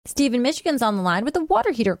Steve in Michigan's on the line with a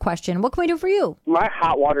water heater question. What can we do for you? My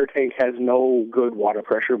hot water tank has no good water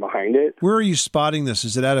pressure behind it. Where are you spotting this?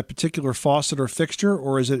 Is it at a particular faucet or fixture,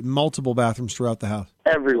 or is it multiple bathrooms throughout the house?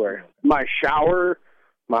 Everywhere. My shower,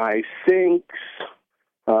 my sinks,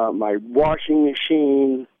 my washing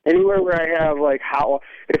machine, anywhere where I have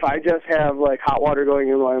if I just have hot water going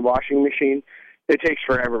in my washing machine, it takes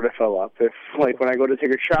forever to fill up. If when I go to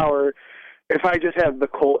take a shower, if I just have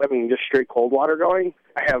just straight cold water going,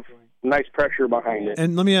 I have nice pressure behind it.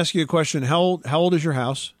 And let me ask you a question. How old is your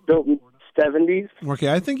house? Built in 70s.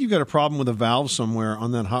 Okay, I think you've got a problem with a valve somewhere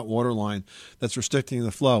on that hot water line that's restricting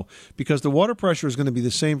the flow, because the water pressure is going to be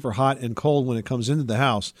the same for hot and cold when it comes into the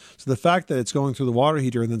house. So the fact that it's going through the water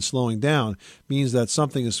heater and then slowing down means that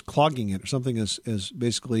something is clogging it, or something is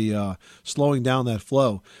basically slowing down that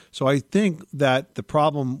flow. So I think that the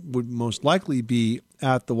problem would most likely be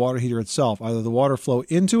at the water heater itself, either the water flow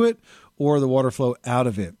into it or the water flow out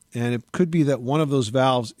of it. And it could be that one of those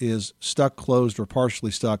valves is stuck, closed, or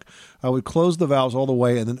partially stuck. I would close the valves all the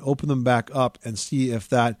way and then open them back up and see if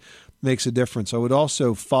that makes a difference. I would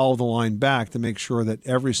also follow the line back to make sure that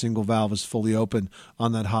every single valve is fully open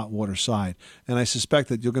on that hot water side. And I suspect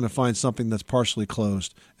that you're going to find something that's partially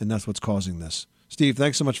closed, and that's what's causing this. Steve,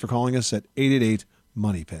 thanks so much for calling us at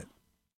 888-MONEY-PIT.